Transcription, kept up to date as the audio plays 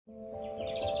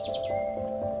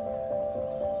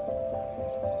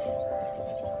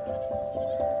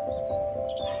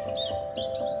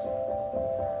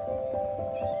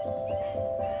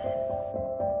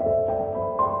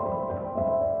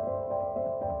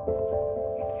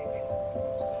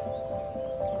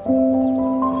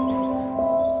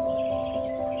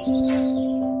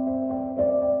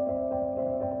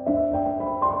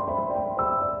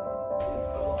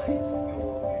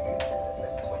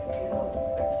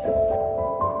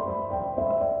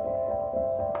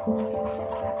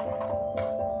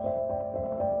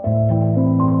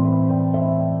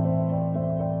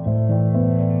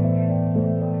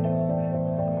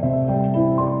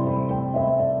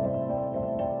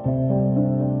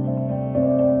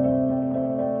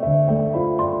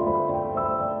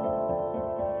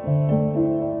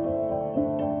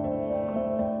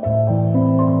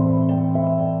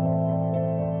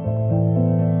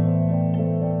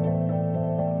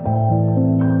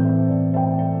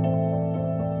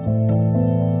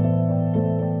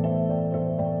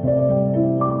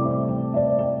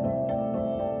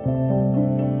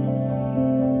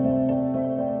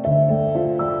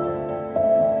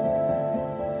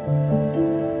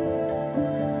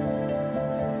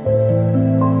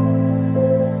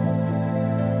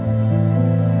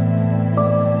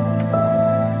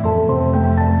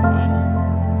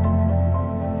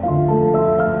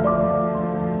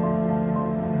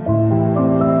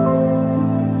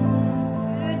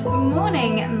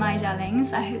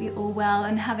I hope you're all well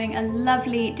and having a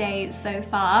lovely day so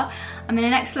far. I'm in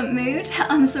an excellent mood,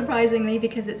 unsurprisingly,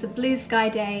 because it's a blue sky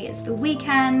day, it's the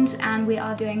weekend, and we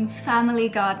are doing family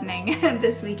gardening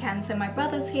this weekend. So my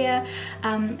brother's here,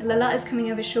 Lala is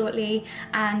coming over shortly,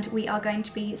 and we are going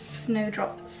to be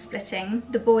snowdrop splitting.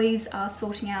 The boys are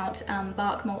sorting out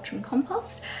bark mulch and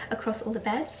compost across all the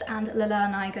beds, and Lala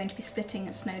and I are going to be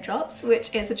splitting snowdrops,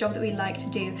 which is a job that we like to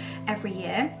do every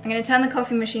year. I'm going to turn the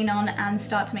coffee machine on and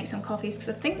start to make some coffees, because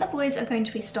I think the boys are going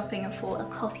to be stopping for a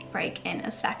coffee break in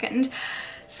a second.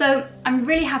 So I'm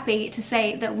really happy to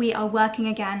say that we are working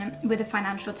again with the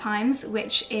Financial Times,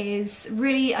 which is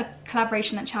really a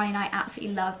collaboration that Charlie and I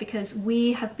absolutely love, because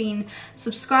we have been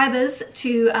subscribers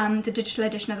to the digital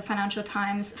edition of the Financial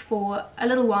Times for a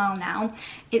little while now.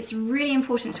 It's really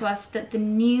important to us that the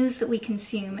news that we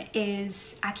consume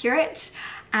is accurate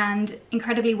and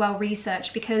incredibly well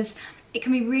researched, because it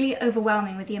can be really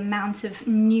overwhelming with the amount of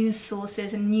news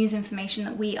sources and news information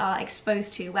that we are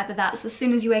exposed to, whether that's as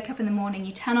soon as you wake up in the morning,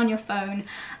 you turn on your phone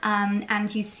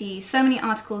and you see so many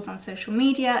articles on social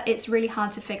media. It's really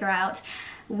hard to figure out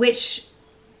which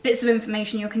bits of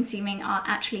information you're consuming are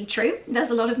actually true. There's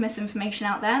a lot of misinformation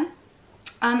out there.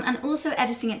 And also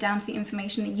editing it down to the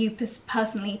information that you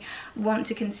personally want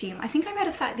to consume. I think I read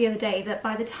a fact the other day that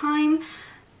by the time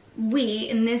we,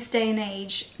 in this day and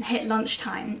age, hit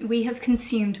lunchtime, we have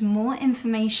consumed more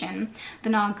information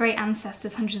than our great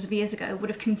ancestors hundreds of years ago would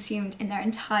have consumed in their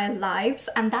entire lives,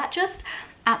 and that just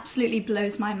absolutely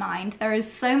blows my mind. There is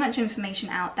so much information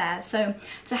out there, so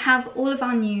to have all of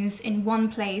our news in one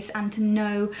place and to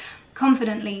know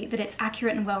confidently that it's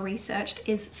accurate and well researched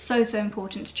is so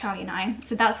important to Charlie and I.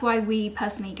 So that's why we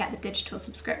personally get the digital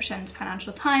subscription to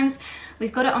Financial Times.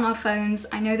 We've got it on our phones.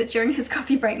 I know that during his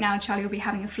coffee break now, Charlie will be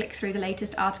having a flick through the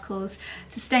latest articles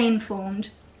to stay informed.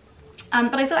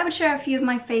 But I thought I would share a few of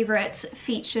my favourite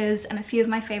features and a few of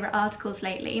my favourite articles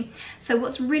lately. So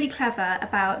what's really clever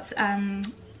about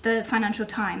the Financial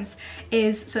Times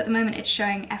is, so at the moment it's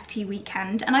showing FT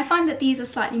Weekend, and I find that these are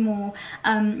slightly more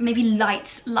maybe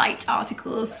light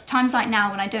articles. Times like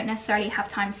now when I don't necessarily have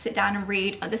time to sit down and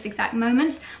read at this exact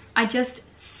moment, I just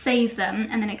save them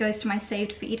and then it goes to my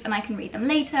saved feed and I can read them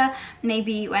later,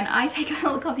 maybe when I take a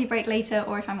little coffee break later,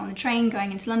 or if I'm on the train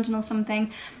going into London or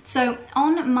something. So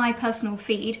on my personal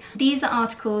feed, these are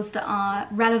articles that are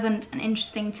relevant and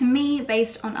interesting to me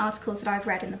based on articles that I've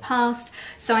read in the past.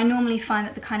 So I normally find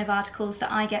that the kind of articles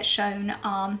that I get shown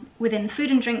are within the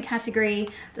food and drink category,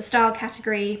 the style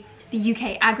category, the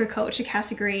UK agriculture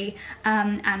category,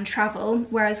 and travel,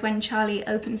 whereas when Charlie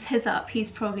opens his up, he's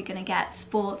probably going to get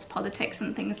sports, politics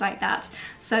and things like that.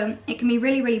 So it can be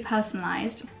really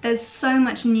personalised. There's so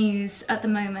much news at the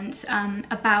moment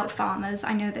about farmers.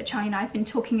 I know that Charlie and I have been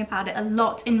talking about it a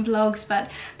lot in vlogs, but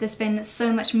there's been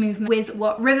so much movement with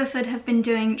what Riverford have been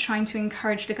doing, trying to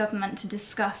encourage the government to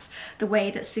discuss the way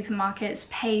that supermarkets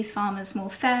pay farmers more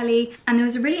fairly. And there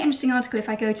was a really interesting article, if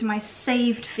I go to my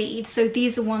saved feed, so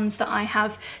these are ones that I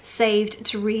have saved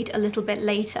to read a little bit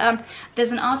later.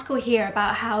 There's an article here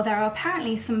about how there are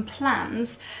apparently some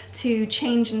plans to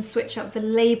change and switch up the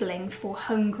labelling for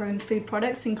homegrown food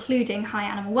products, including high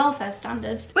animal welfare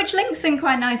standards, which links in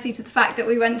quite nicely to the fact that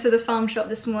we went to the farm shop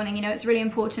this morning. You know, it's really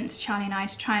important to Charlie and I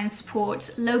to try and support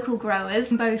local growers,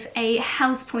 both a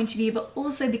health point of view, but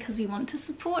also because we want to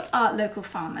support our local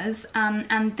farmers.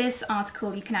 And this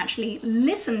article you can actually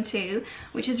listen to,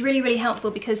 which is really, really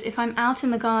helpful, because if I'm out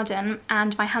in the garden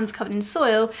and my hand's covered in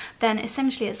soil, then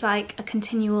essentially it's like a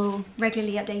continual,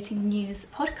 regularly updating news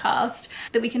podcast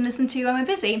that we can listen to when we're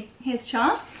busy. Here's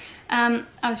Char. I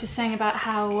was just saying about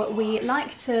how we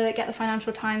like to get the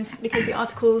Financial Times because the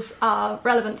articles are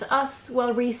relevant to us,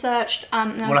 well researched,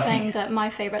 and I was saying that my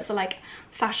favourites are like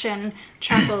fashion,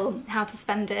 travel, how to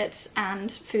spend it,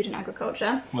 and food and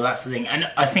agriculture. Well, that's the thing,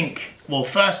 and I think, well,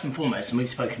 first and foremost, and we've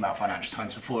spoken about Financial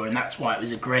Times before, and that's why it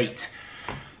was a great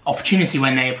opportunity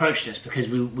when they approached us, because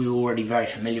we were already very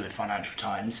familiar with Financial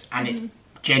Times, and it's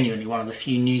genuinely one of the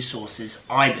few news sources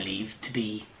I believe to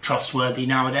be trustworthy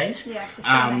nowadays. Yeah, there's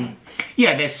so many.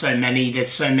 Yeah,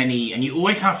 there's so many, and you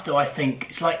always have to, I think,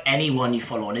 it's like anyone you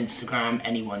follow on Instagram,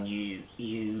 anyone you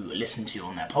listen to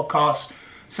on their podcast.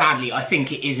 Sadly, I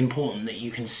think it is important that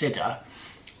you consider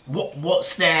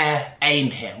what's their aim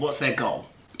here, what's their goal.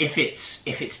 If it's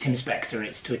Tim Spector,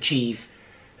 it's to achieve,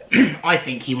 I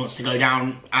think he wants to go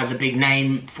down as a big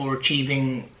name for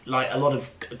achieving like a lot of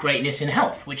greatness in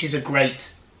health, which is a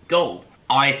great goal.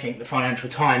 I think the Financial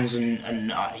Times,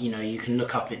 and you know, you can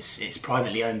look up, it's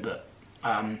privately owned, but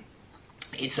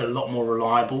it's a lot more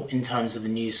reliable in terms of the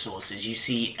news sources. You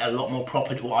see a lot more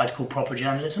proper, what I'd call proper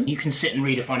journalism. You can sit and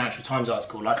read a Financial Times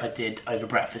article like I did over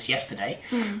breakfast yesterday,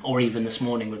 or even this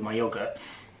morning with my yogurt.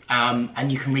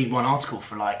 And you can read one article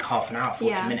for like half an hour,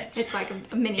 40 minutes. It's like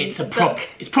a mini book.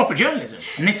 It's proper journalism.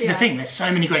 And this is the thing, there's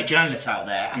so many great journalists out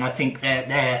there, and I think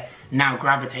they're now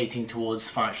gravitating towards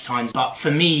the Financial Times. But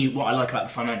for me, what I like about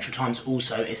the Financial Times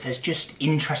also is there's just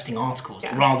interesting articles,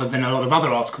 rather than a lot of other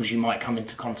articles you might come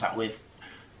into contact with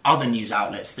other news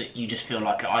outlets that you just feel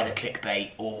like are either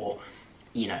clickbait or,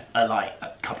 you know, are like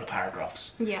a couple of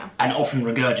paragraphs. Yeah. And often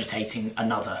regurgitating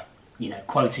another, you know,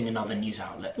 quoting another news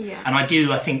outlet. Yeah. And I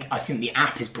think the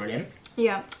app is brilliant.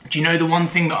 Yeah. Do you know the one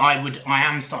thing that I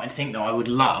am starting to think that I would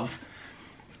love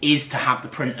is to have the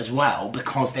print as well,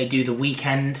 because they do the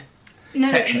weekend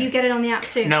section. You get it on the app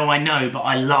too. No, I know, but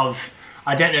I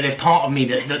don't know, there's part of me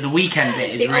that the weekend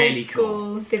bit is really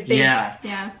cool. The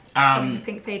big,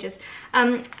 pink pages.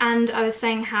 And I was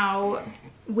saying how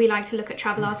we like to look at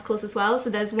travel articles as well. So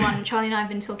there's one, Charlie and I have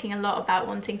been talking a lot about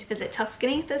wanting to visit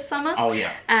Tuscany this summer. Oh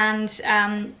yeah. And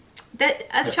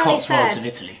as Charlie said,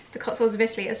 the Cotswolds of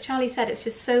Italy, as Charlie said, it's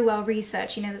just so well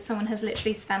researched, you know, that someone has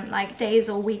literally spent like days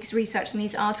or weeks researching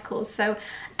these articles. So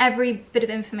every bit of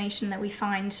information that we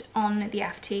find on the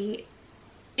FT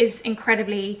is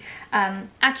incredibly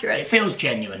accurate. It feels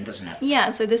genuine, doesn't it?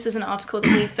 Yeah, so this is an article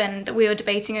that we were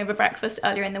debating over breakfast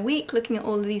earlier in the week, looking at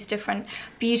all of these different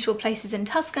beautiful places in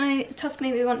Tuscany that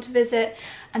we want to visit.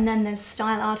 And then there's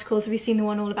style articles. Have you seen the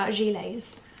one all about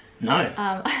gilets? No.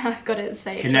 I've got to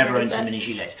say, can never own so many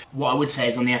gilets. What I would say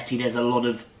is on the FT there's a lot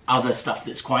of other stuff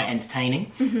that's quite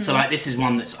entertaining. So like this is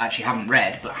one that's I actually haven't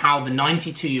read, but how the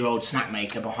 92-year-old snack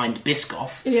maker behind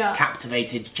Biscoff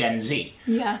captivated Gen Z.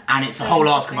 Yeah. And it's a whole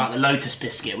article about the Lotus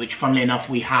biscuit, which funnily enough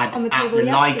we had at the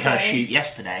Leica shoot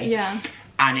yesterday. Yeah.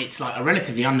 And it's like a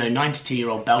relatively unknown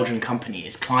 92-year-old Belgian company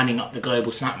is climbing up the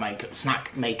global snack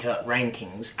maker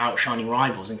rankings, outshining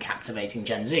rivals and captivating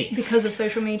Gen Z. Because of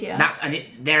social media.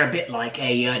 They're a bit like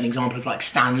an example of like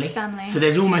Stanley. So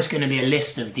there's almost going to be a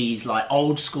list of these like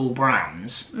old school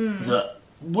brands that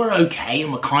were okay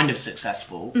and were kind of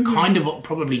successful, kind of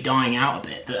probably dying out a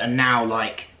bit, that are now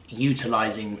like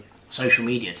utilising social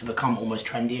media to become almost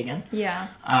trendy again. Yeah.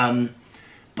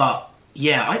 But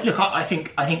yeah, I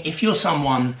think if you're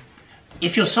someone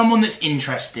that's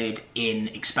interested in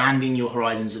expanding your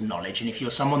horizons of knowledge, and if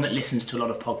you're someone that listens to a lot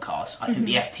of podcasts, I think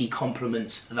the FT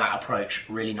complements that approach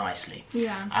really nicely.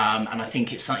 Yeah. And I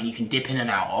think it's something you can dip in and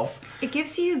out of. It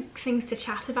gives you things to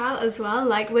chat about as well.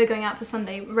 Like we're going out for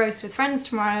Sunday roast with friends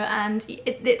tomorrow, and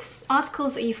it's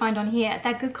articles that you find on here.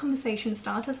 They're good conversation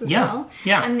starters as well.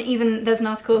 Yeah. And even there's an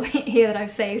article here that I've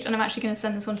saved, and I'm actually going to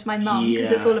send this one to my mum because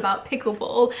it's all about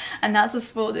pickleball, and that's a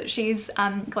sport that she's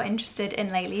got interested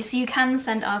in lately. So you can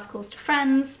send articles to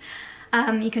friends,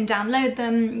 you can download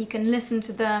them, you can listen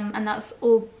to them, and that's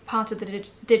all part of the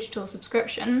digital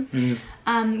subscription.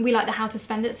 We like the how to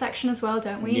spend it section as well,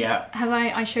 don't we? Yeah.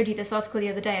 I showed you this article the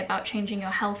other day about changing your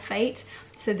health fate.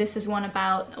 So this is one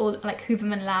about all like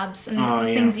Huberman Labs and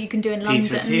things that you can do in London.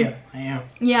 Peter Attia,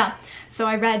 yeah. So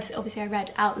I read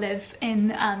Outlive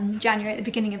in January at the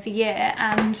beginning of the year,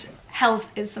 and health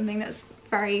is something that's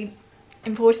very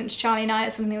important to Charlie and I.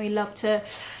 It's something that we love to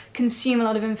consume a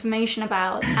lot of information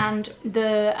about, and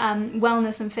the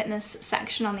wellness and fitness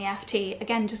section on the FT,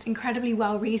 again, just incredibly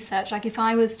well researched. Like if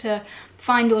I was to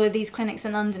find all of these clinics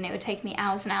in London, it would take me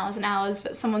hours and hours and hours,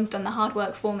 but someone's done the hard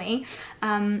work for me.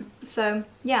 So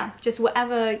yeah, just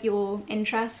whatever your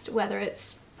interest, whether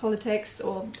it's politics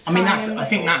or science, I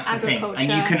think that's the thing, and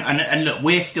you can, and look,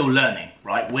 we're still learning,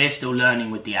 right? We're still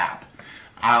learning with the app.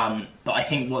 But I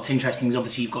think what's interesting is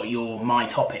obviously you've got your my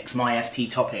FT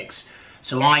topics.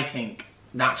 So I think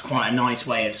that's quite a nice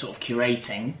way of sort of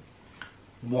curating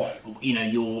what, you know,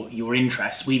 your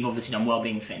interests. We've obviously done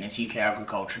wellbeing, fitness, UK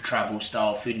agriculture, travel,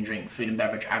 style, food and drink, food and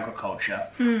beverage, agriculture.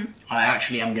 I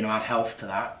actually am going to add health to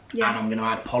that, and I'm going to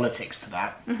add politics to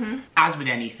that. As with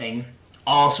anything,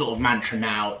 our sort of mantra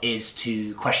now is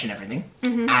to question everything.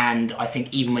 And I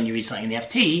think even when you read something in the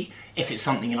FT, if it's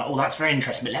something you're like, oh, that's very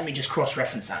interesting, but let me just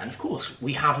cross-reference that. And of course,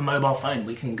 we have a mobile phone,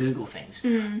 we can Google things,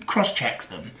 cross-check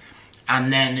them.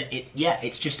 And then,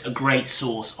 it's just a great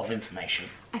source of information.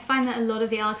 I find that a lot of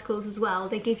the articles as well,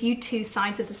 they give you two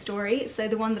sides of the story. So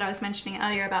the one that I was mentioning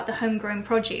earlier about the homegrown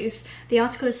produce, the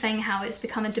article is saying how it's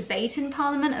become a debate in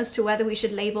Parliament as to whether we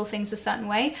should label things a certain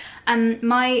way. And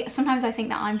sometimes I think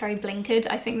that I'm very blinkered.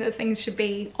 I think that things should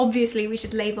be, obviously we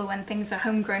should label when things are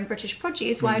homegrown British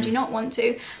produce. Why would you not want to?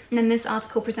 And then this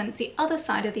article presents the other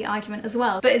side of the argument as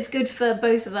well. But it's good for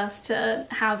both of us to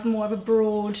have more of a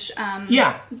broad,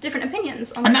 different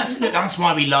opinions on. And that's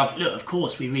why we love, look, of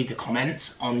course, we read the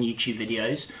comments on YouTube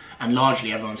videos, and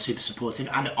largely everyone's super supportive,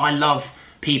 and I love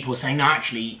people saying, no,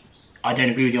 actually I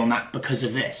don't agree with you on that because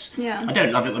of this. I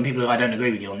don't love it when people go, I don't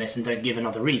agree with you on this, and don't give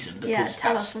another reason, because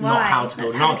that's not how to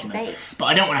build an argument. But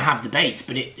I don't want to have debates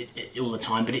all the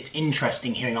time, but it's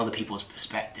interesting hearing other people's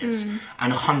perspectives.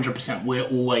 And 100% we're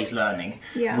always learning.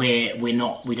 We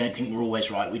don't think we're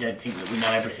always right, we don't think that we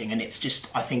know everything, and it's just,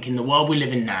 I think in the world we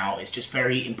live in now, it's just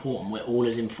very important we're all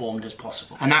as informed as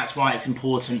possible. And that's why it's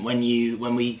important when we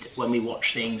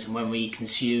watch things and when we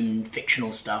consume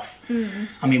fictional stuff.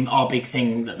 I mean, our big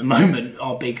thing at the moment,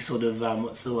 our big sort of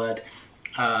what's the word,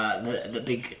 the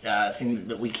big thing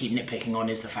that we keep nitpicking on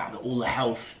is the fact that all the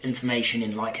health information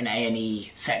in like an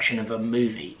A&E section of a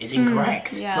movie is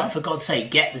incorrect. It's like, for God's sake,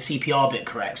 get the CPR bit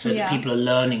correct so that people are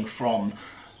learning from,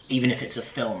 even if it's a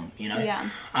film, you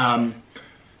know.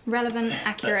 Relevant,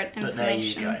 accurate information. But there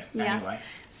you go. Anyway.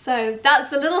 So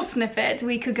that's a little snippet.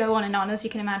 We could go on and on, as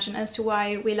you can imagine, as to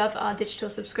why we love our digital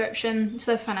subscription to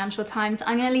the Financial Times.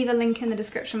 I'm going to leave a link in the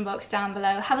description box down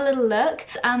below. Have a little look.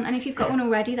 And if you've got one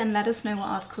already, then let us know what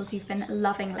articles you've been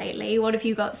loving lately. What have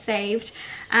you got saved?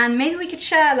 And maybe we could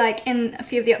share, like, in a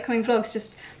few of the upcoming vlogs,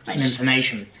 just like, some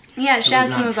information. Yeah, share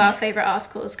some of our favourite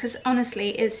articles, because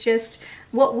honestly, it's just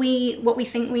what we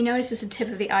think we know is just the tip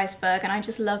of the iceberg, and I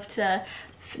just love to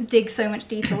dig so much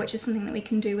deeper, which is something that we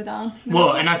can do with our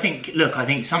and I think, look, I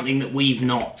think something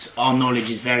that our knowledge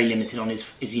is very limited on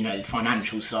is you know, the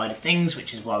financial side of things,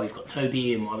 which is why we've got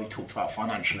Toby and why we've talked about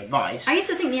financial advice. I used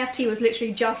to think the FT was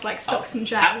literally just like stocks and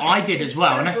shares. I did as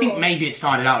well, and I think maybe it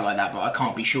started out like that, but I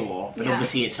can't be sure. But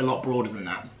obviously it's a lot broader than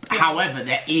that. However,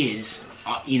 there is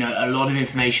you know, a lot of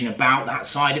information about that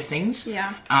side of things.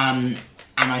 And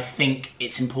I think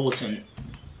it's important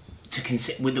to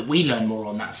consider that we learn more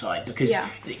on that side, because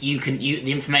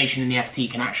the information in the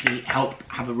FT can actually help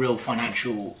have a real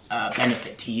financial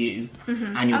benefit to you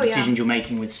and your decisions you're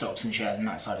making with stocks and shares and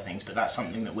that side of things. But that's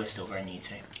something that we're still very new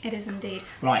to. It is indeed.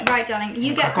 Right, darling,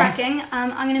 you get cracking.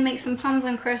 I'm going to make some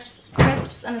parmesan crisps,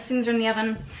 and as soon as they're in the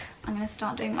oven, I'm going to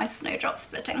start doing my snowdrop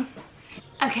splitting.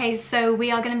 Okay, so we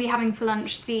are going to be having for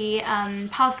lunch the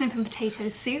parsnip and potato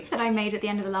soup that I made at the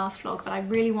end of the last vlog, but I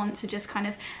really want to just kind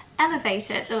of elevate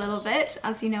it a little bit,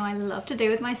 as you know I love to do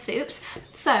with my soups.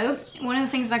 So one of the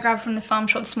things that I grabbed from the farm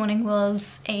shop this morning was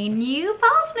a new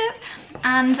parsnip,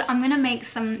 and I'm going to make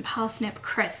some parsnip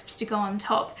crisps to go on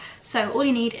top. So all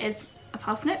you need is a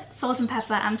parsnip, salt and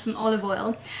pepper, and some olive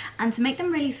oil. And to make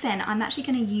them really thin, I'm actually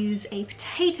going to use a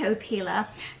potato peeler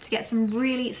to get some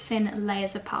really thin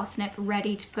layers of parsnip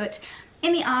ready to put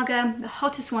in the Aga, the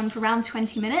hottest one, for around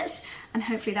 20 minutes, and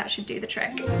hopefully that should do the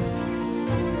trick.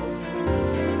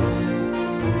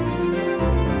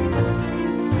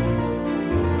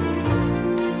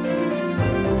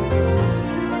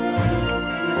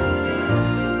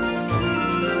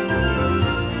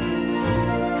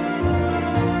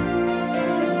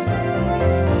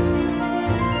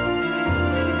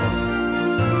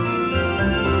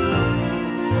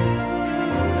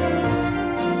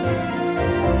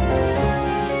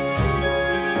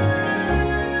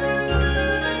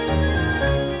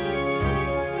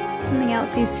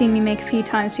 you've seen me make a few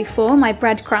times before, my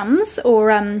breadcrumbs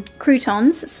or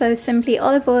croutons. So simply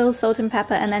olive oil, salt and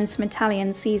pepper, and then some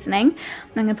Italian seasoning.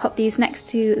 And I'm going to pop these next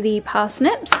to the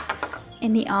parsnips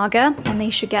in the agar, and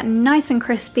they should get nice and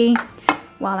crispy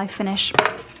while I finish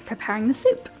preparing the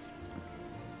soup.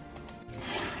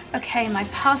 Okay, my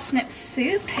parsnip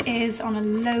soup is on a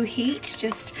low heat,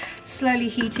 just slowly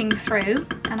heating through,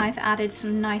 and I've added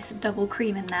some nice double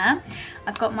cream in there.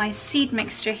 I've got my seed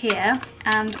mixture here,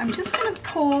 and I'm just going to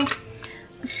pour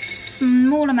a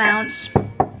small amount,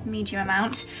 medium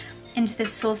amount, into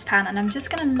this saucepan, and I'm just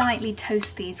going to lightly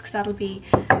toast these because that'll be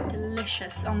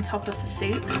delicious on top of the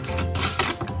soup.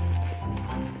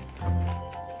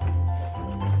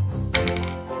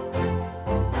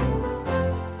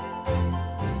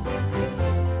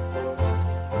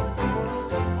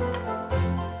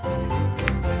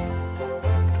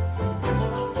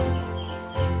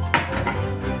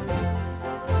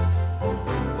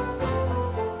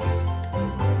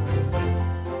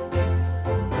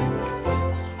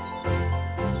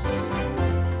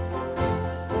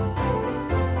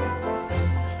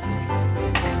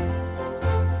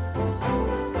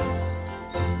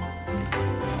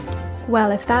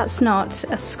 Well, if that's not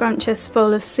a scrumptious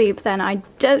bowl of soup, then I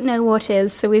don't know what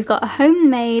is. So we've got a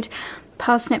homemade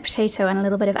parsnip potato and a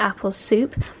little bit of apple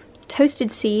soup,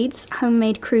 toasted seeds,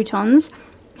 homemade croutons,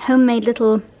 homemade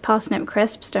little parsnip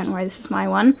crisps, don't worry, this is my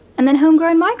one, and then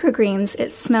homegrown microgreens.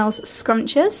 It smells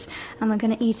scrumptious, and we're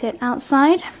going to eat it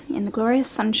outside in the glorious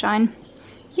sunshine.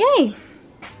 Yay!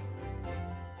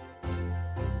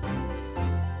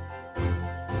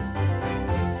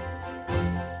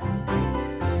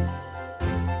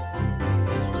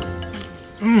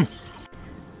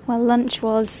 Well, lunch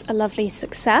was a lovely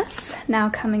success. Now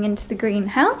coming into the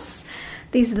greenhouse.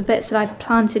 These are the bits that I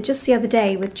planted just the other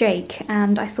day with Jake,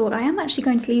 and I thought I am actually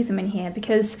going to leave them in here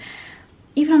because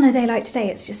even on a day like today,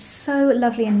 it's just so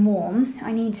lovely and warm.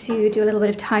 I need to do a little bit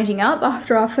of tidying up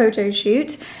after our photo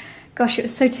shoot. Gosh, it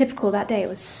was so typical that day. It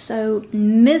was so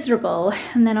miserable.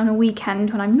 And then on a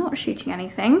weekend when I'm not shooting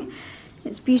anything,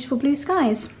 it's beautiful blue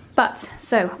skies. But,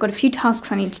 so, I've got a few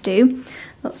tasks I need to do.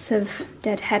 Lots of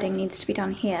deadheading needs to be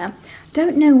done here.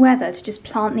 Don't know whether to just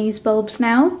plant these bulbs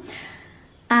now.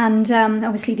 And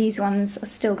obviously these ones are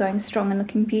still going strong and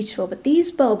looking beautiful, but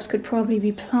these bulbs could probably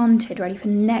be planted ready for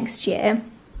next year.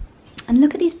 And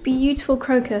look at these beautiful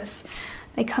crocus.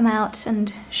 They come out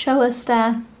and show us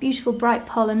their beautiful bright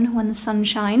pollen when the sun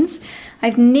shines.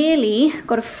 I've nearly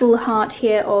got a full heart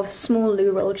here of small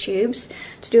loo roll tubes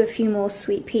to do a few more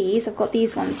sweet peas. I've got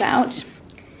these ones out.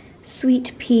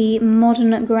 Sweet pea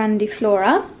modern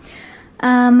grandiflora.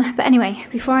 But anyway,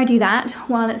 before I do that,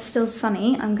 while it's still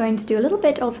sunny, I'm going to do a little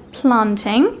bit of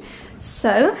planting.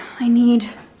 So I need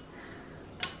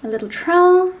a little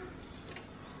trowel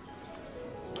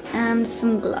and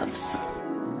some gloves.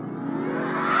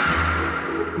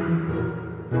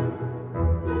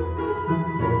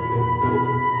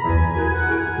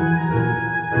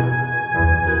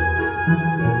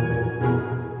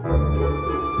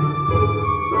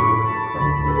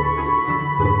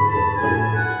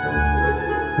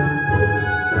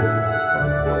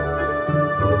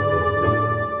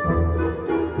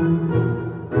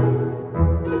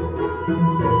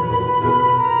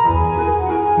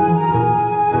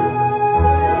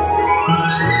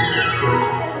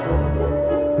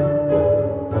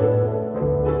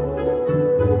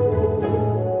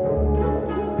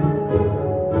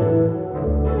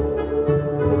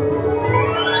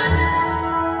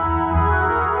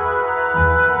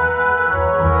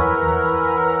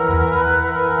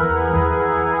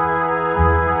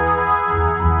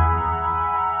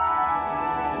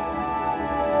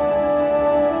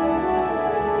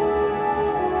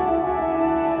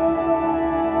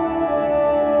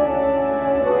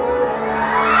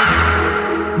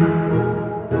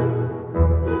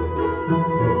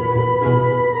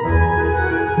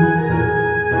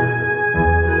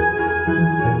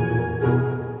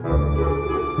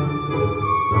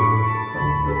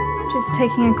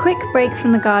 Taking a quick break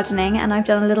from the gardening, and I've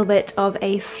done a little bit of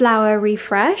a flower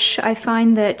refresh. I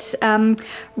find that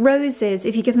roses,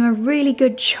 if you give them a really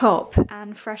good chop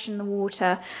and freshen the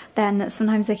water, then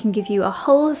sometimes they can give you a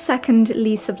whole second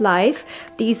lease of life.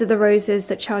 These are the roses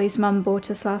that Charlie's mum bought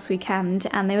us last weekend,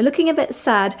 and they were looking a bit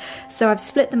sad, so I've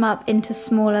split them up into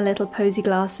smaller little posy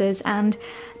glasses, and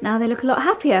now they look a lot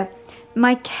happier.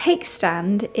 My cake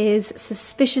stand is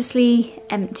suspiciously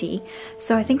empty,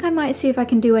 so I think I might see if I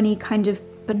can do any kind of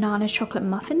banana chocolate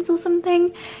muffins or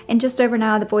something. In just over an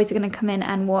hour, the boys are going to come in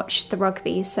and watch the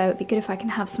rugby, so it'd be good if I can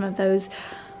have some of those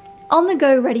on the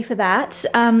go ready for that,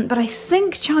 but I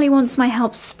think Charlie wants my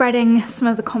help spreading some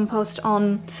of the compost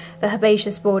on the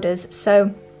herbaceous borders, so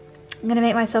I'm gonna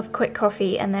make myself a quick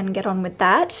coffee and then get on with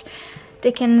that.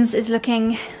 Dickens is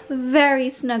looking very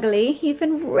snuggly. You've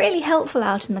been really helpful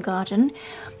out in the garden.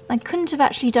 I couldn't have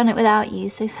actually done it without you,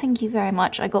 so thank you very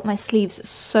much. I got my sleeves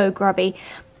so grubby.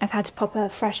 I've had to pop a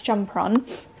fresh jumper on.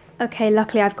 Okay,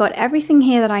 luckily I've got everything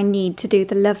here that I need to do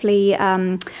the lovely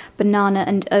banana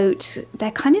and oat.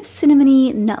 They're kind of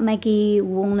cinnamony, nutmeggy,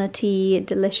 walnutty,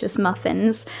 delicious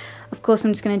muffins. Of course,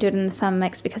 I'm just going to do it in the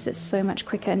Thermomix because it's so much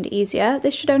quicker and easier.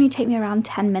 This should only take me around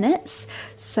 10 minutes,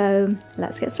 so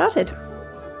let's get started.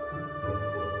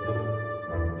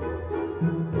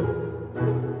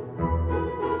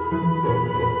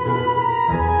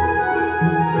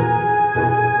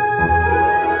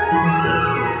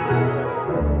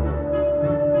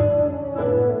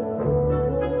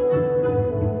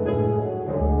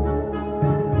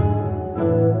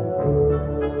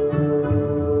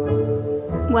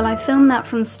 Well, I filmed that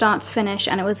from start to finish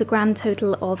and it was a grand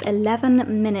total of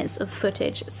 11 minutes of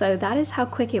footage. So that is how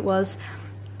quick it was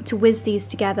to whiz these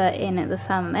together in the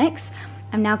Thermomix.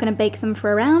 I'm now going to bake them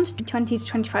for around 20 to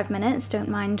 25 minutes. Don't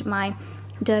mind my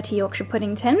dirty Yorkshire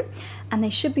pudding tin. And they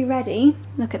should be ready,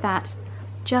 look at that,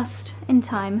 just in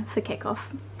time for kickoff.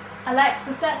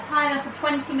 Alexa, set timer for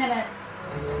 20 minutes.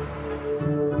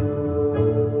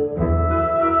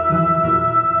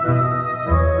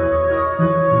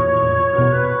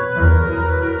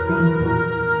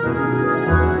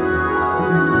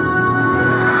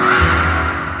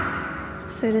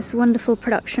 So this wonderful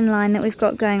production line that we've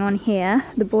got going on here,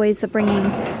 the boys are bringing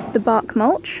the bark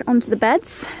mulch onto the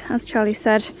beds. As Charlie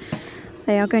said,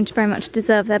 they are going to very much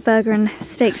deserve their burger and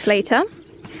steaks later.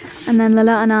 And then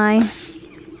Lala and I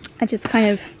are just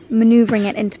kind of manoeuvring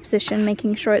it into position,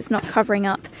 making sure it's not covering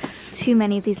up too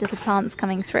many of these little plants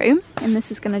coming through. And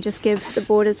this is going to just give the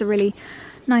borders a really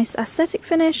nice aesthetic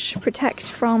finish, protect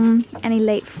from any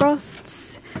late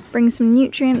frosts, bring some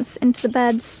nutrients into the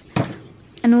beds.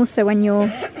 And also when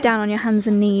you're down on your hands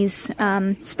and knees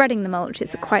spreading the mulch,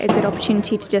 it's quite a good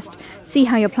opportunity to just see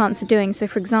how your plants are doing. So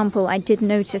for example, I did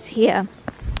notice here,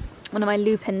 one of my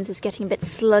lupins is getting a bit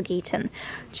slug-eaten,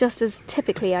 just as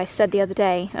typically I said the other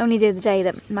day, only the other day,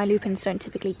 that my lupins don't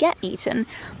typically get eaten.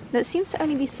 But it seems to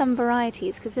only be some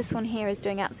varieties, because this one here is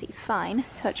doing absolutely fine,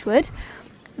 touch wood.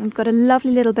 We've got a lovely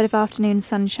little bit of afternoon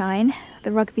sunshine.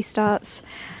 The rugby starts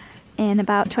in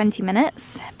about 20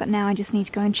 minutes, but now I just need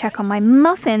to go and check on my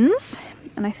muffins,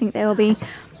 and I think they will be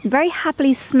very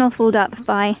happily snuffled up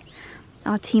by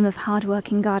our team of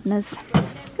hard-working gardeners.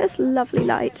 This lovely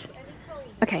light.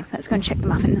 Okay, let's go and check the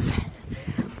muffins.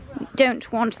 We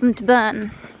don't want them to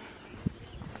burn.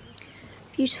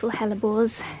 Beautiful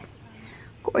hellebores.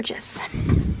 Gorgeous.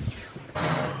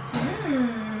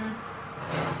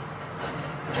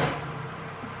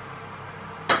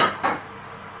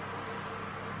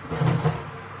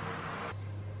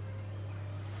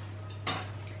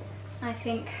 I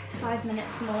think 5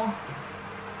 minutes more.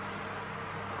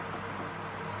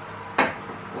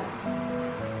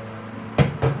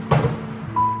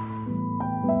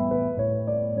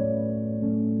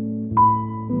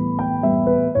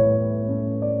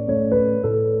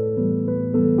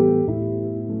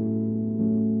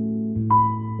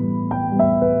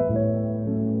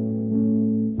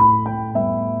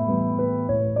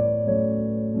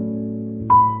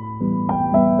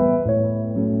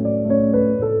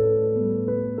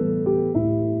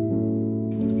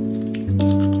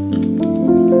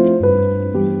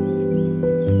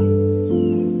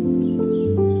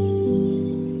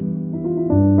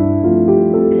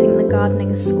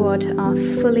 Squad are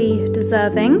fully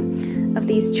deserving of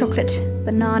these chocolate,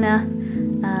 banana,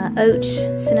 oat,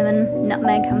 cinnamon,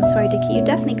 nutmeg. I'm sorry, Dickie, you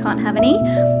definitely can't have any.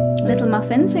 Little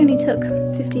muffins only took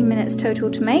 15 minutes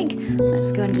total to make.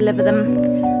 Let's go and deliver them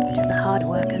to the hard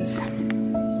workers.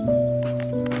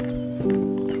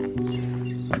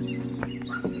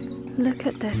 Look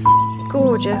at this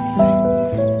gorgeous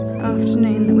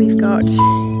afternoon that we've got.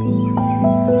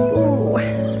 Ooh.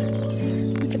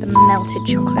 Look at the melted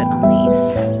chocolate on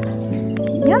these.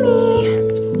 Yummy!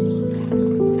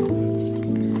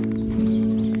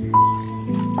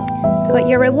 Got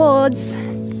your rewards.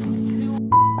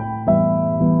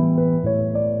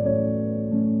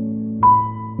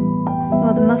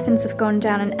 Well, the muffins have gone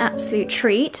down an absolute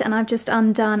treat, and I've just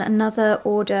undone another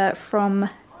order from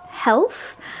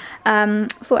Healf.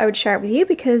 Thought I would share it with you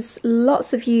because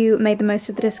lots of you made the most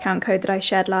of the discount code that I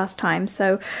shared last time,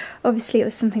 so obviously it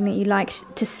was something that you liked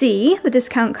to see. The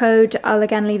discount code, I'll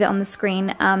again leave it on the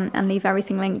screen and leave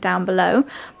everything linked down below.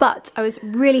 But I was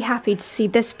really happy to see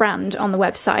this brand on the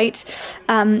website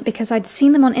because I'd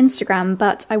seen them on Instagram,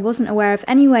 but I wasn't aware of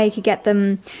any way you could get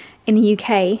them in the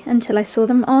UK until I saw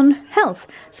them on Healf.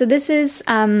 So this is,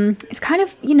 it's kind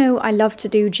of, you know, I love to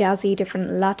do jazzy different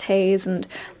lattes and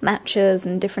matchas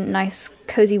and different nice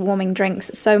cozy warming drinks.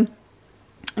 So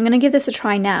I'm going to give this a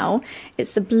try now.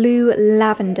 It's the blue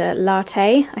lavender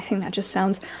latte. I think that just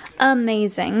sounds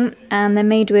amazing. And they're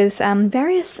made with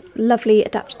various lovely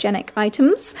adaptogenic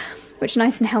items, which are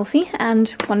nice and healthy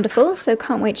and wonderful, so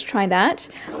can't wait to try that.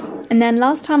 And then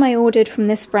last time I ordered from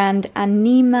this brand,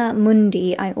 Anima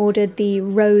Mundi, I ordered the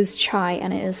rose chai,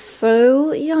 and it is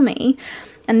so yummy.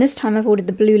 And this time I've ordered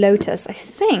the Blue Lotus. I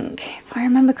think, if I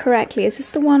remember correctly, is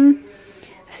this the one?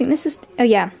 I think this is, oh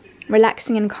yeah,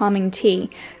 relaxing and calming tea.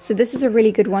 So this is a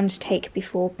really good one to take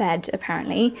before bed,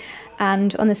 apparently.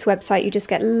 And on this website you just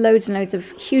get loads and loads of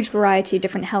huge variety of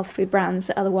different health food brands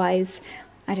that otherwise,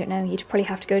 I don't know, you'd probably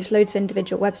have to go to loads of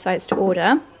individual websites to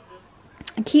order.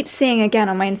 I keep seeing again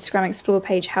on my Instagram Explore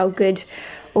page how good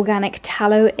organic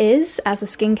tallow is as a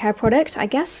skincare product. I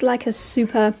guess like a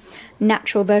super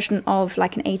natural version of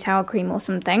like an 8-hour cream or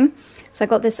something. So I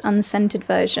got this unscented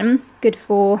version, good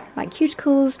for like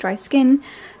cuticles, dry skin.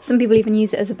 Some people even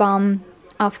use it as a balm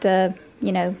after,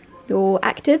 you know, your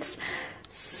actives.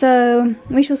 So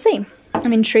we shall see.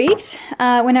 I'm intrigued.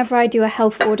 Whenever I do a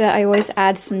Healf Order, I always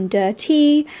add some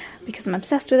tea because I'm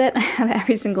obsessed with it. I have it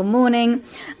every single morning.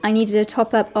 I needed a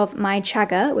top up of my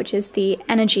chaga, which is the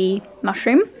energy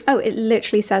mushroom. Oh, it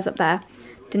literally says up there.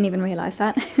 Didn't even realise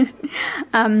that.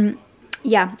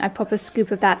 Yeah, I pop a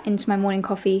scoop of that into my morning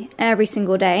coffee every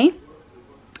single day.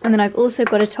 And then I've also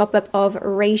got a top up of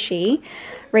reishi.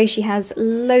 Reishi has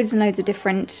loads and loads of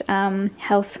different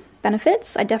health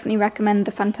benefits. I definitely recommend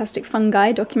the Fantastic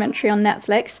Fungi documentary on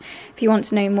Netflix if you want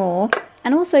to know more.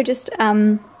 And also just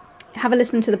have a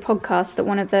listen to the podcast that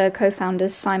one of the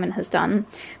co-founders, Simon, has done,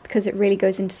 because it really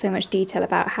goes into so much detail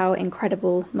about how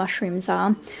incredible mushrooms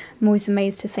are. I'm always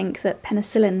amazed to think that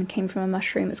penicillin came from a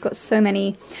mushroom. It's got so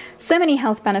many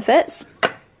health benefits.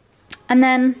 And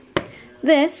then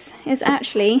this is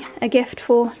actually a gift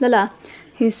for Lila,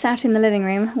 who's sat in the living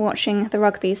room watching the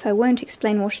rugby, so I won't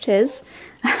explain what it is.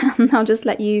 I'll just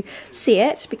let you see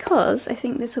it, because I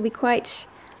think this will be quite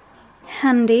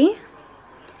handy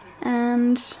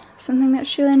and something that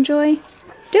she'll enjoy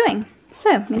doing.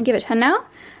 So I'm going to give it to her now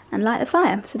and light the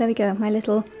fire. So there we go, my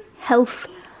little Healf.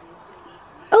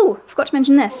 Oh, forgot to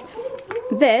mention this.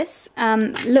 This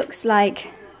looks like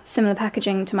similar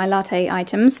packaging to my latte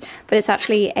items, but it's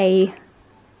actually a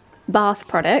bath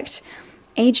product.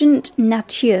 Agent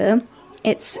Nature.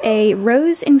 It's a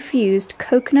rose-infused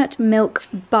coconut milk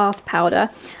bath powder.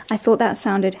 I thought that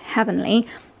sounded heavenly.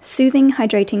 Soothing,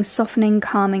 hydrating, softening,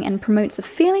 calming, and promotes a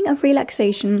feeling of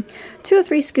relaxation. 2 or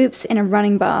 3 scoops in a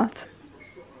running bath.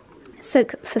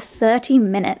 Soak for 30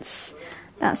 minutes.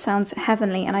 That sounds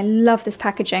heavenly, and I love this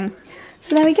packaging.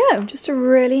 So there we go, just a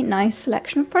really nice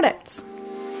selection of products.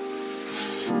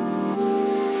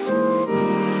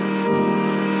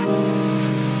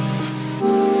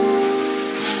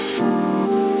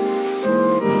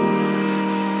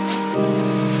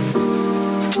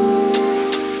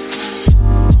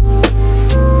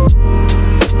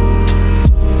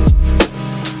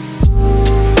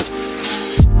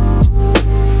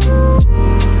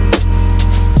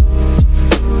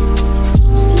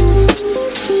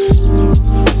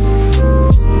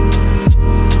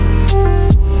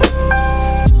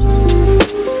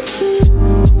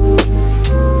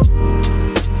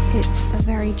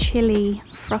 Chilly,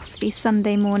 frosty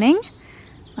Sunday morning.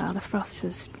 Well, the frost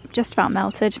has just about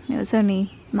melted. It was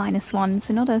only -1,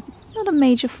 so not a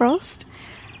major frost.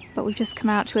 But we've just come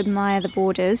out to admire the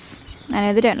borders. I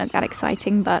know they don't look that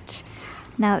exciting, but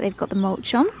now that they've got the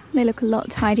mulch on, they look a lot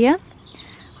tidier.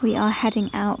 We are heading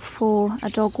out for a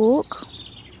dog walk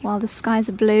while the skies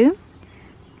are blue.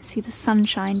 See the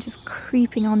sunshine just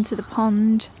creeping onto the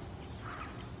pond.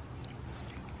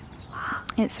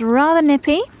 It's rather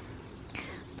nippy,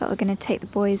 but we're going to take the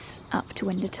boys up to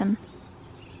Winderton.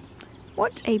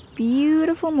 What a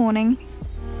beautiful morning.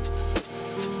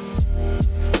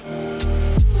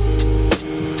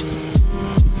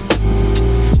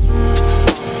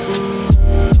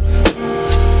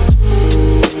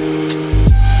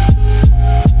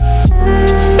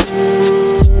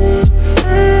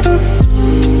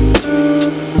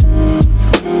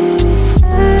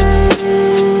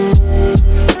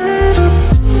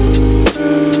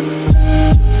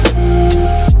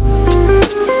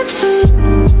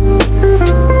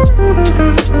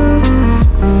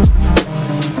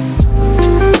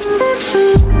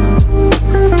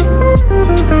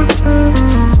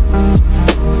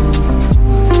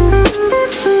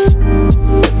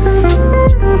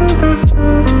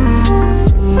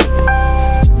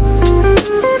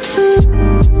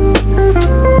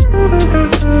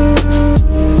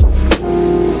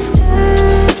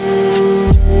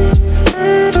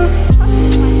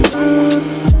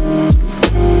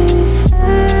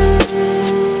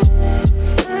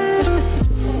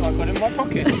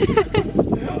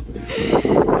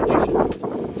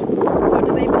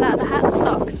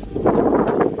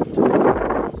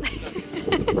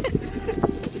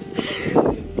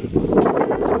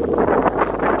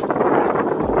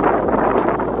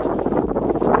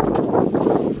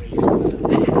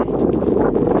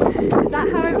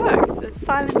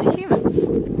 silent humans.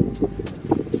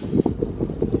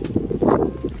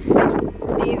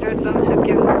 Neither of them have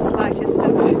given the slightest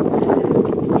of...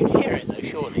 You'd hear it though,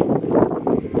 surely.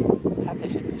 I've had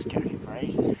this in this jacket for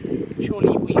ages.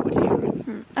 Surely we would hear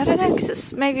it. I don't know, because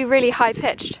it's maybe really high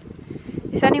pitched.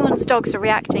 If anyone's dogs are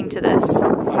reacting to this,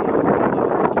 vlog,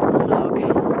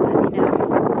 let me know.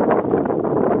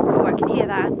 Oh, I can hear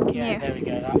that. Can you? There we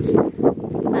go, that's...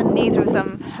 And neither of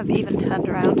them have even turned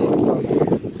around.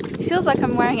 It feels like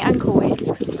I'm wearing ankle weights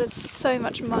because there's so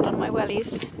much mud on my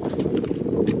wellies.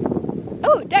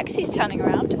 Oh, Dexy's turning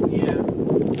around. Yeah.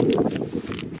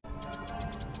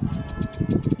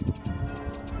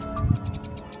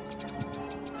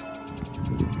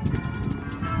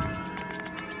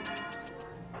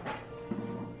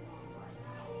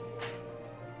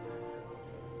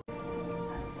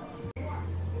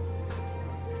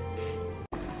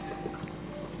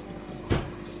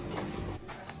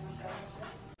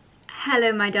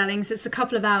 Hello my darlings, it's a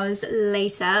couple of hours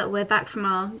later. We're back from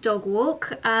our dog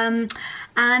walk and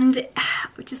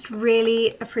we just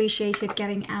really appreciated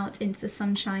getting out into the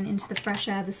sunshine, into the fresh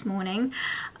air this morning.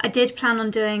 I did plan on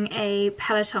doing a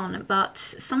Peloton, but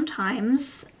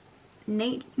sometimes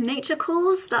nature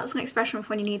calls. That's an expression for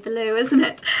when you need the loo, isn't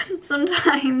it?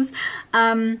 Sometimes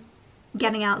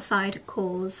getting outside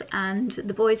calls, and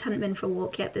the boys hadn't been for a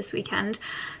walk yet this weekend,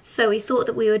 so we thought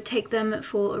that we would take them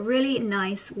for a really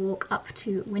nice walk up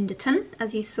to Winderton.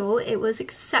 As you saw, it was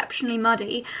exceptionally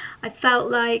muddy. I felt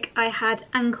like I had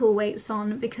ankle weights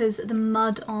on because the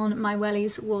mud on my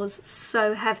wellies was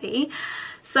so heavy.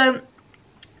 So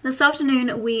this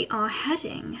afternoon we are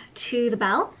heading to the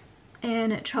Bell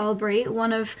in Charlbury,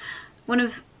 one of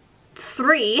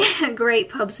 3 great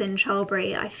pubs in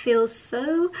Charlbury. I feel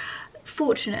so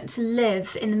fortunate to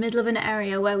live in the middle of an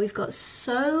area where we've got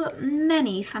so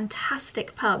many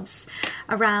fantastic pubs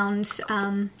around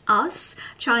us.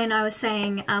 Charlie and I were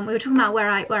saying, we were talking about where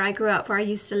I grew up, where I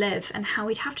used to live, and how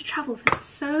we'd have to travel for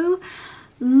so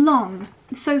long,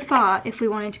 so far, if we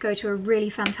wanted to go to a really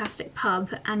fantastic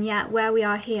pub, and yet where we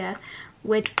are here,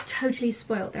 we're totally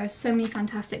spoilt. There are so many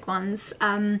fantastic ones,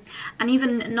 and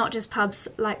even not just pubs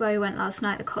like where we went last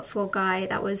night, the Cotswold Guy.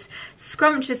 That was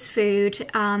scrumptious food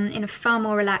in a far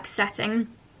more relaxed setting.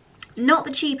 Not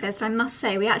the cheapest, I must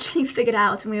say. We actually figured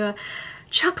out, and we were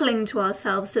chuckling to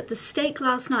ourselves, that the steak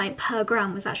last night per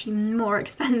gram was actually more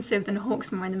expensive than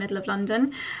Hawksmoor in the middle of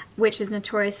London, which is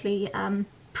notoriously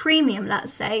premium,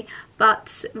 let's say,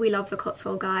 but we love the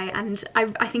Cotswold Guy, and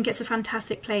I think it's a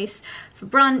fantastic place for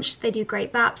brunch. They do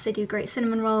great baps, they do great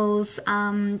cinnamon rolls,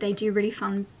 they do really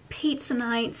fun pizza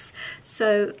nights,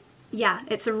 so yeah,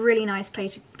 it's a really nice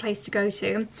place to go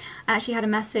to. I actually had a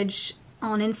message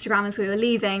on Instagram as we were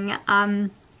leaving.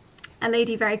 A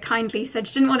lady very kindly said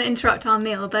she didn't want to interrupt our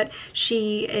meal, but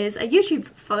she is a YouTube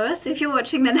follower, so if you're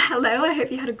watching, then hello, I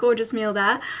hope you had a gorgeous meal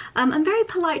there. I'm very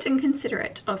polite and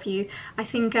considerate of you. I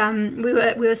think we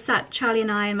were sat, Charlie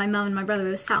and I and my mum and my brother, we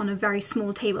were sat on a very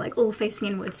small table, like all facing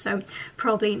inwards, so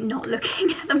probably not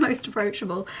looking the most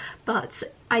approachable, but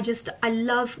I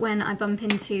love when I bump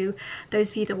into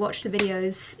those of you that watch the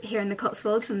videos here in the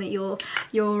Cotswolds, and that you're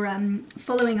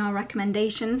following our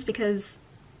recommendations, because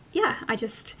yeah,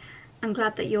 I'm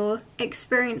glad that you're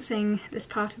experiencing this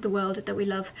part of the world that we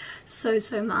love so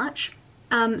much.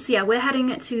 So yeah, we're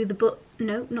heading to the Bull,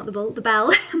 no, not the Bull, the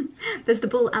Bell. There's the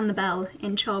Bull and the Bell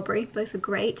in Charlbury, both are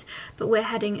great, but we're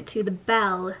heading to the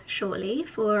Bell shortly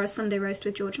for a Sunday roast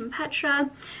with George and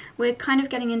Petra. We're kind of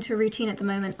getting into a routine at the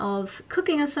moment of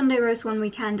cooking a Sunday roast one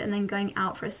weekend and then going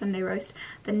out for a Sunday roast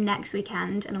the next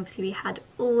weekend, and obviously we had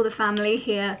all the family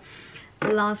here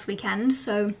last weekend,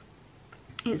 so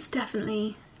it's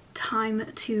definitely time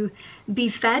to be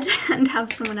fed and have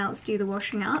someone else do the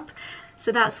washing up.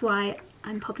 So that's why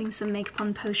I'm popping some makeup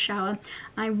on post shower.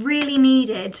 I really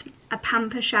needed a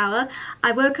pamper shower.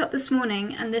 I woke up this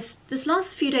morning, and this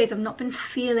last few days I've not been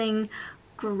feeling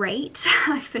great.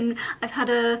 I've been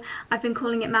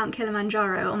calling it Mount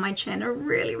Kilimanjaro on my chin, a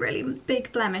really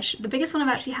big blemish, the biggest one I've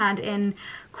actually had in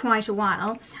quite a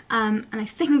while, and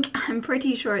I'm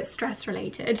pretty sure it's stress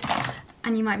related.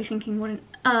 And you might be thinking, what on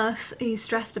earth are you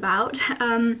stressed about?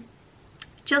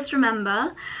 Just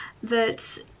remember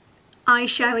that I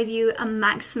share with you a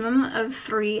maximum of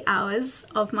 3 hours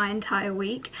of my entire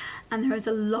week, and there is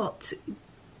a lot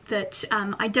that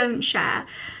I don't share.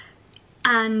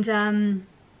 And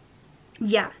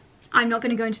yeah, I'm not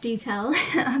going to go into detail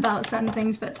about certain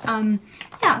things, but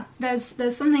yeah,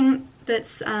 there's something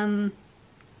that's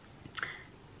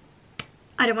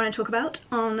I don't want to talk about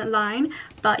online,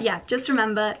 but yeah, just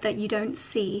remember that you don't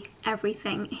see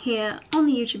everything here on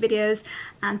the YouTube videos,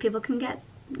 and people can get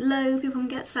low, people can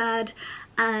get sad,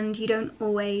 and you don't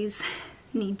always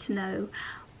need to know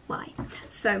why.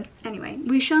 So anyway,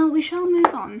 we shall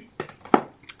move on.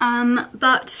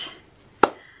 But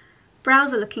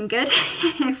brows are looking good.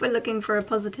 If we're looking for a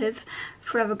positive,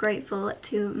 forever grateful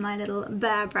to my little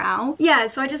bear brow. Yeah,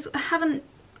 so I just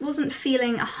wasn't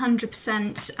feeling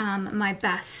 100% my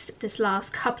best this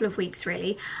last couple of weeks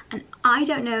really, and I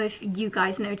don't know if you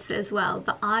guys notice it as well,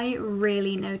 but I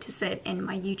really notice it in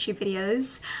my YouTube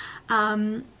videos.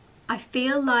 I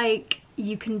feel like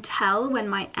you can tell when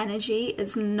my energy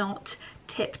is not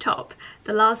tip-top.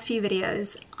 The last few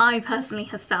videos, I personally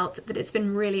have felt that it's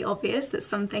been really obvious that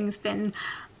something's been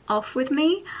off with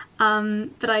me,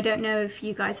 but I don't know if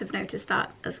you guys have noticed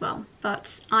that as well.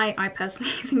 But I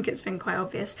personally think it's been quite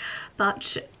obvious,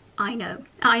 but I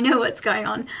know what's going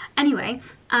on. Anyway,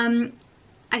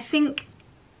 I think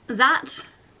that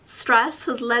stress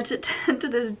has led to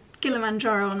this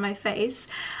Kilimanjaro on my face,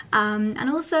 and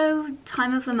also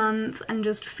time of the month, and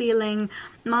just feeling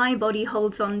my body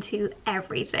holds on to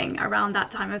everything around that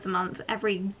time of the month.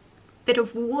 Every bit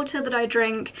of water that I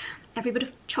drink, every bit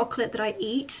of chocolate that I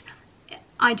eat,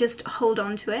 I just hold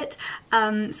on to it.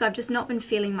 So I've just not been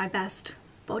feeling my best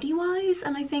body-wise,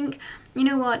 and I think, you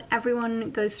know what,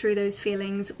 everyone goes through those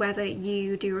feelings, whether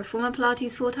you do Reformer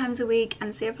Pilates 4 times a week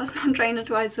and see a personal trainer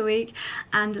twice a week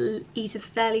and eat a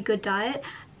fairly good diet.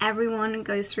 Everyone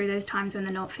goes through those times when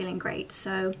they're not feeling great.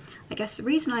 So I guess the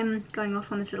reason I'm going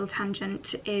off on this little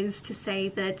tangent is to say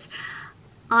that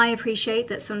I appreciate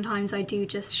that sometimes I do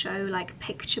just show like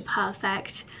picture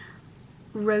perfect,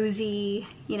 rosy,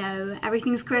 you know,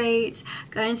 everything's great,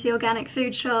 going to the organic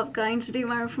food shop, going to do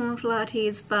my Reformer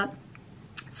Pilates, but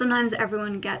sometimes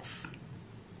everyone gets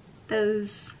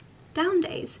those down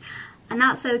days, and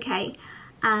that's okay.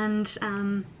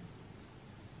 And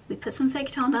we put some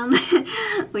fake tan on,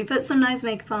 we put some nice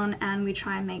makeup on, and we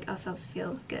try and make ourselves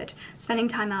feel good. Spending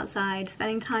time outside,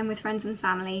 spending time with friends and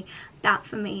family, that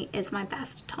for me is my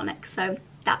best tonic. So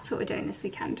that's what we're doing this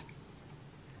weekend.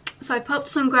 So I popped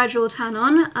some gradual tan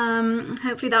on.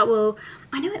 Hopefully that will,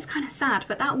 I know it's kind of sad,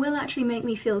 but that will actually make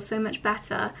me feel so much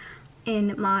better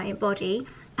in my body.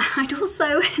 I'd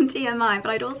also, TMI, but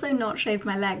I'd also not shaved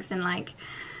my legs in like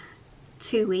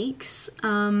 2 weeks.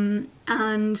 And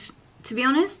to be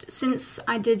honest, since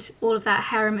I did all of that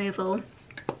hair removal,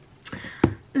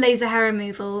 laser hair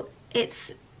removal,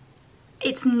 it's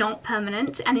not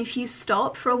permanent, and if you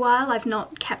stop for a while, I've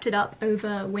not kept it up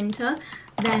over winter,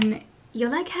 then your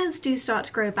leg hairs do start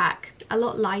to grow back. A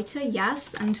lot lighter,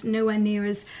 yes, and nowhere near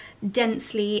as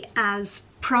densely as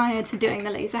prior to doing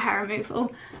the laser hair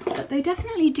removal, but they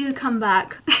definitely do come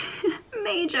back.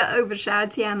 Major overshare,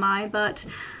 TMI, but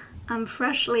I'm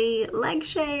freshly leg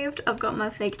shaved, I've got my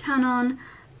fake tan on,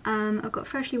 I've got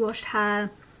freshly washed hair,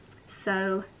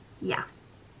 so yeah.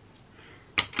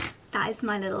 That is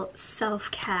my little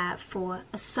self-care for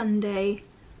a Sunday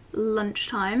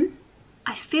lunchtime.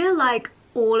 I feel like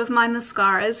all of my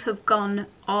mascaras have gone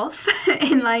off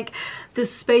in like the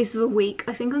space of a week.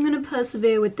 I think I'm going to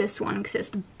persevere with this one because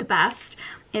it's the best.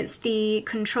 It's the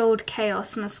Controlled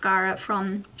Chaos mascara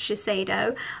from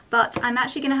Shiseido, but I'm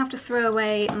actually going to have to throw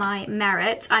away my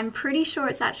Merit. I'm pretty sure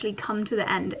it's actually come to the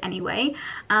end anyway,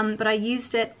 but I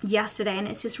used it yesterday and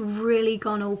it's just really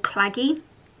gone all claggy.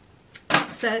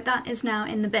 So that is now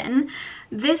in the bin.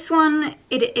 This one,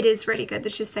 it is really good, the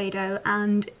Shiseido,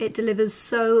 and it delivers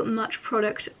so much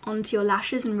product onto your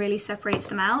lashes and really separates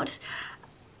them out.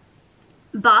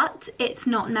 But it's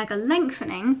not mega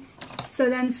lengthening. So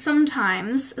then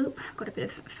sometimes, ooh, I've got a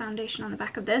bit of foundation on the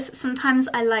back of this. Sometimes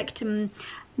I like to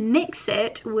mix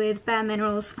it with Bare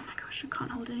Minerals. Oh my gosh, I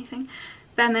can't hold anything.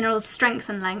 Bare Minerals Strength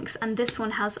and Length, and this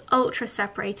one has ultra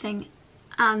separating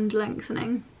and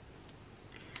lengthening.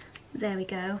 There we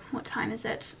go. What time is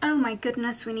it? Oh my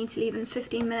goodness, we need to leave in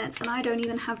 15 minutes and I don't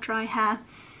even have dry hair.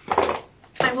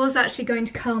 I was actually going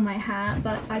to curl my hair,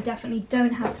 but I definitely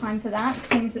don't have time for that,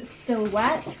 seeing as it's still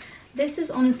wet. This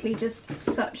is honestly just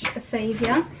such a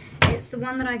saviour. It's the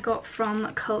one that I got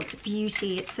from Cult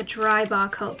Beauty. It's the Dry Bar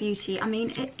Cult Beauty. I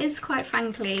mean, it is quite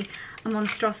frankly a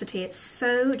monstrosity. It's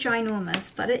so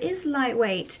ginormous, but it is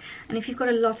lightweight. And if you've got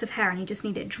a lot of hair and you just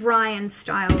need it dry and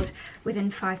styled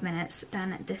within 5 minutes,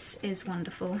 then this is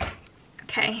wonderful.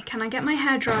 Okay, can I get my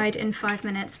hair dried in 5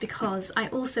 minutes, because I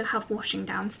also have washing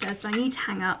downstairs that I need to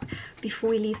hang up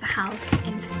before we leave the house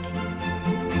in 15 minutes.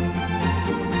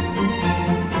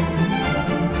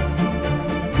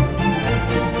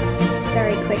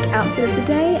 Very quick outfit of the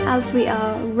day as we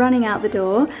are running out the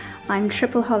door. I'm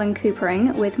triple Holland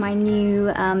Coopering with my new,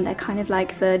 they're kind of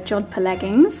like the Jodhpur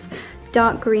leggings,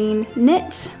 dark green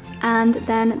knit, and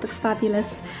then the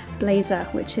fabulous blazer,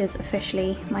 which is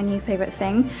officially my new favourite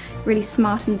thing. Really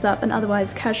smartens up an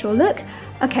otherwise casual look.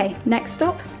 Okay, next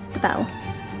stop, the bell.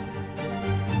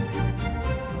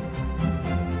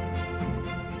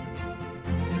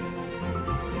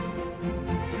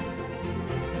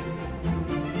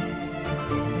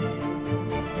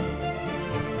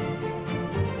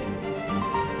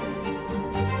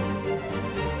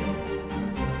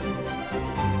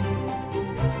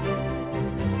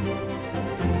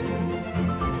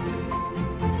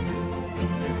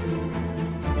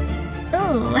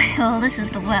 Oh, this is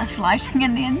the worst lighting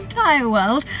in the entire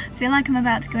world. I feel like I'm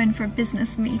about to go in for a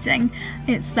business meeting.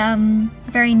 It's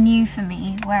very new for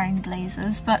me wearing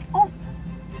blazers, but oh,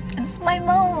 it's my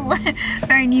mole.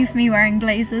 Very new for me wearing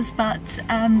blazers, but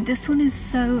this one is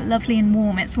so lovely and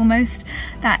warm. It's almost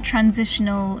that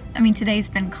transitional, I mean today's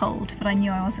been cold, but I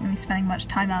knew I wasn't going to be spending much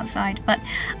time outside, but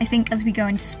I think as we go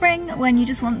into spring, when you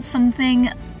just want something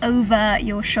over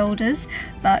your shoulders,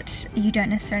 but you don't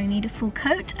necessarily need a full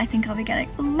coat, I think I'll be getting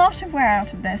a lot of wear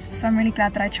out of this, so I'm really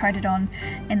glad that I tried it on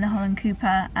in the Holland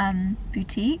Cooper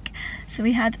boutique. So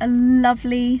we had a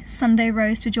lovely Sunday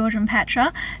roast with Georgia and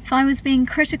Petra. If I was being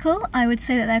critical, I would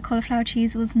say that their cauliflower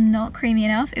cheese was not creamy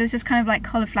enough. It was just kind of like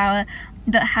cauliflower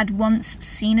that had once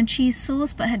seen a cheese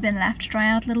sauce but had been left to dry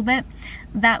out a little bit.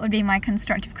 That would be my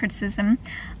constructive criticism.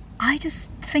 I just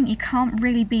think you can't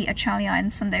really beat a Charlie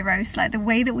Irons Sunday roast. Like the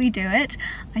way that we do it,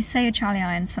 I say a Charlie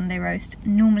Irons Sunday roast,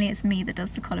 normally it's me that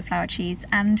does the cauliflower cheese,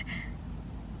 and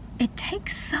it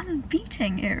takes some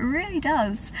beating, it really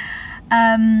does.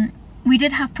 We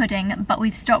did have pudding, but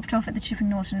we've stopped off at the Chipping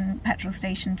Norton petrol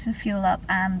station to fuel up,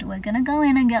 and we're gonna go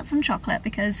in and get some chocolate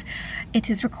because it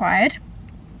is required.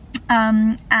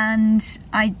 And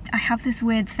I have this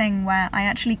weird thing where I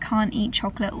actually can't eat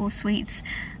chocolate or sweets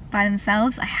by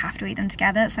themselves. I have to eat them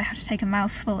together, so I have to take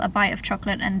a bite of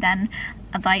chocolate and then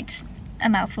a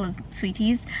mouthful of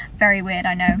sweeties. Very weird,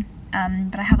 I know,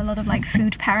 but I have a lot of like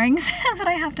food pairings that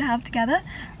I have to have together.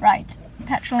 Right,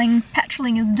 petroling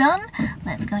is done.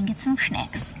 Let's go and get some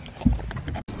snacks.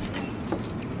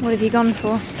 What have you gone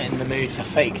for? In the mood for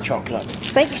fake chocolate.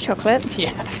 Fake chocolate?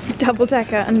 Yeah. Double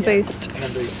decker and Boost. And a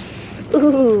Boost.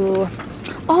 Ooh.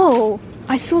 Oh,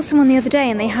 I saw someone the other day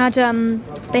and they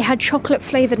had chocolate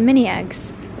flavoured mini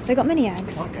eggs. They got mini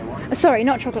eggs. Okay, why? Sorry,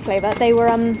 not chocolate flavour. They were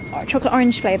chocolate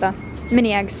orange flavour.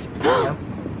 Mini eggs. Yeah.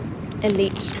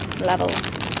 Elite level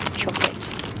chocolate.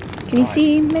 Can you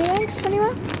see mini eggs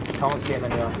anywhere? Can't see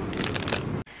them anywhere.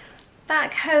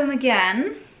 Back home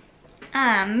again,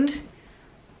 and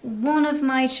one of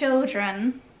my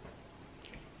children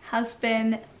has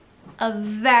been a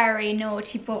very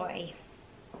naughty boy.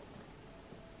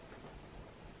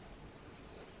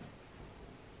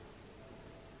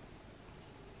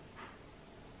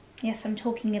 Yes, I'm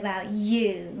talking about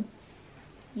you.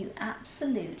 You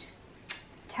absolute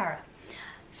terror.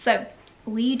 So,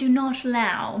 we do not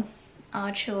allow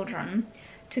our children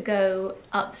to go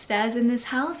upstairs in this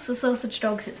house for sausage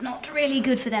dogs. It's not really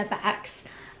good for their backs.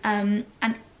 And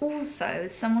also,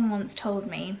 someone once told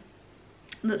me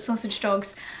that sausage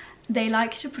dogs, they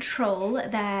like to patrol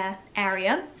their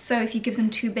area. So if you give them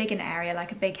too big an area,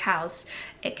 like a big house,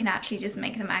 it can actually just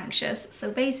make them anxious. So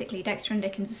basically, Dexter and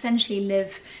Dickens essentially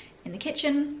live in the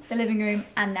kitchen, the living room,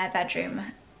 and their bedroom,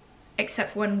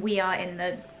 except for when we are in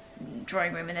the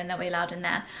drawing room, and then they'll be allowed in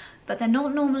there. But they're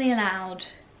not normally allowed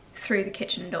through the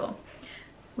kitchen door,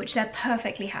 which they're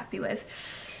perfectly happy with.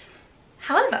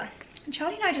 However,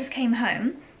 Charlie and I just came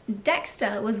home.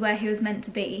 Dexter was where he was meant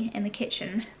to be, in the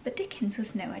kitchen, but Dickens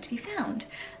was nowhere to be found.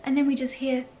 And then we just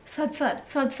hear thud thud,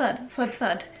 thud thud, thud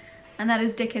thud, and that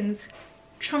is Dickens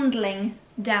trundling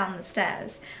down the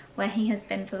stairs, where he has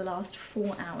been for the last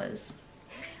 4 hours.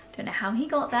 Don't know how he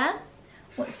got there,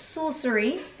 what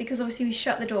sorcery, because obviously we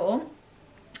shut the door.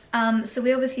 So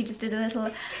we obviously just did a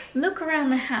little look around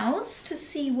the house to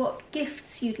see what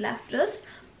gifts you'd left us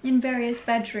in various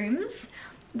bedrooms.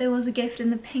 There was a gift in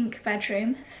the pink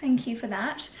bedroom, thank you for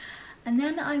that. And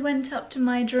then I went up to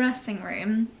my dressing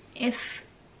room. If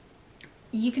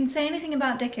you can say anything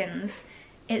about Dickens,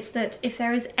 it's that if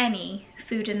there is any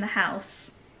food in the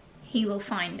house, he will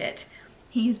find it.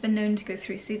 He has been known to go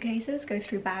through suitcases, go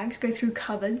through bags, go through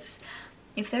cupboards.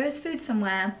 If there is food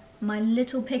somewhere, my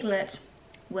little piglet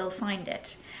will find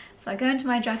it. So I go into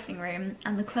my dressing room,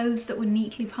 and the clothes that were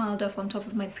neatly piled up on top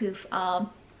of my poof are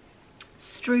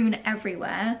strewn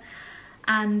everywhere,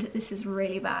 and this is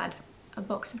really bad. A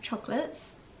box of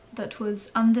chocolates that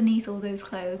was underneath all those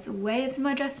clothes, way up in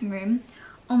my dressing room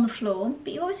on the floor.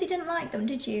 But you obviously didn't like them,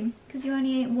 did you? Because you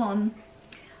only ate one.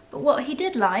 But what he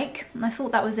did like, and I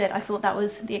thought that was it, I thought that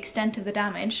was the extent of the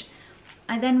damage,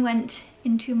 I then went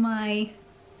into my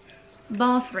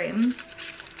bathroom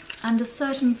and a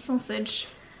certain sausage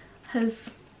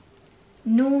has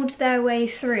gnawed their way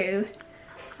through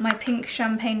my pink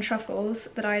champagne truffles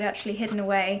that I'd actually hidden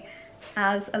away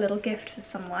as a little gift for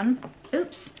someone.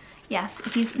 Oops. Yes,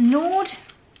 he's gnawed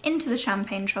into the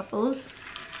champagne truffles,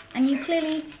 and you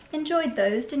clearly enjoyed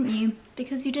those, didn't you?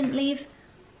 Because you didn't leave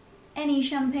any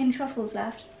champagne truffles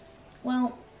left.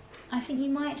 Well, I think you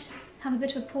might have a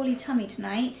bit of a poorly tummy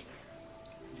tonight,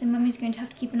 so Mummy's going to have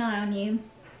to keep an eye on you.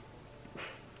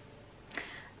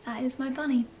 That is my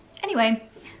bunny. Anyway,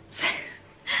 so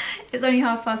it's only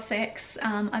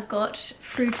 6:30. I've got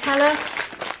Frutella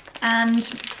and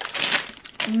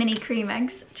mini cream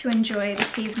eggs to enjoy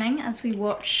this evening as we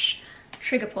watch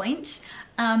Trigger Point.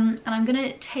 And I'm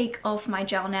gonna take off my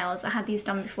gel nails. I had these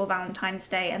done before Valentine's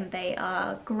Day and they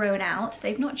are grown out.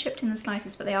 They've not chipped in the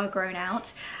slightest, but they are grown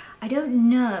out. I don't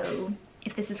know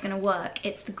if this is gonna work.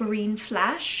 It's the Green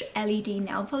Flash LED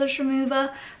nail polish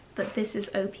remover, but this is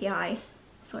OPI,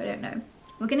 so I don't know.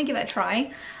 We're gonna give it a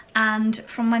try. And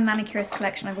from my manicurist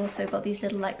collection, I've also got these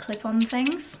little like clip-on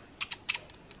things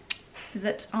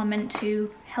that are meant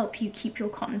to help you keep your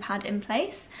cotton pad in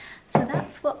place. So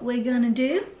that's what we're gonna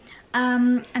do.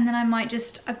 And then I might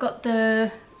just, I've got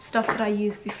the stuff that I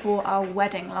used before our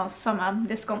wedding last summer.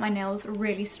 This got my nails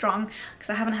really strong because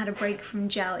I haven't had a break from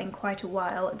gel in quite a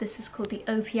while. This is called the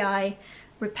OPI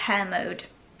Repair Mode,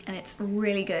 and it's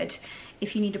really good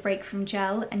if you need a break from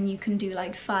gel and you can do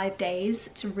like 5 days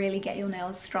to really get your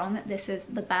nails strong. This is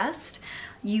the best.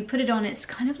 You put it on, it's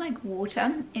kind of like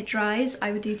water. It dries.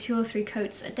 I would do 2 or 3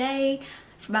 coats a day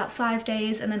for about 5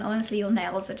 days, and then honestly your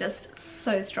nails are just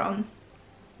so strong.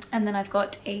 And then I've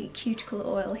got a cuticle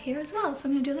oil here as well, so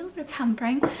I'm going to do a little bit of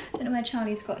pampering. Don't know where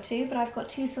Charlie's got to, but I've got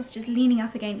 2 sausages leaning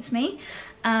up against me.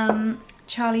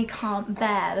 Charlie can't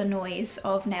bear the noise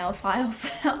of nail files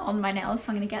on my nails,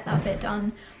 so I'm going to get that bit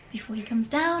done before he comes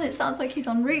down. It sounds like he's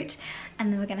en route,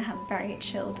 and then we're going to have a very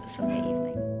chilled Sunday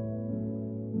evening.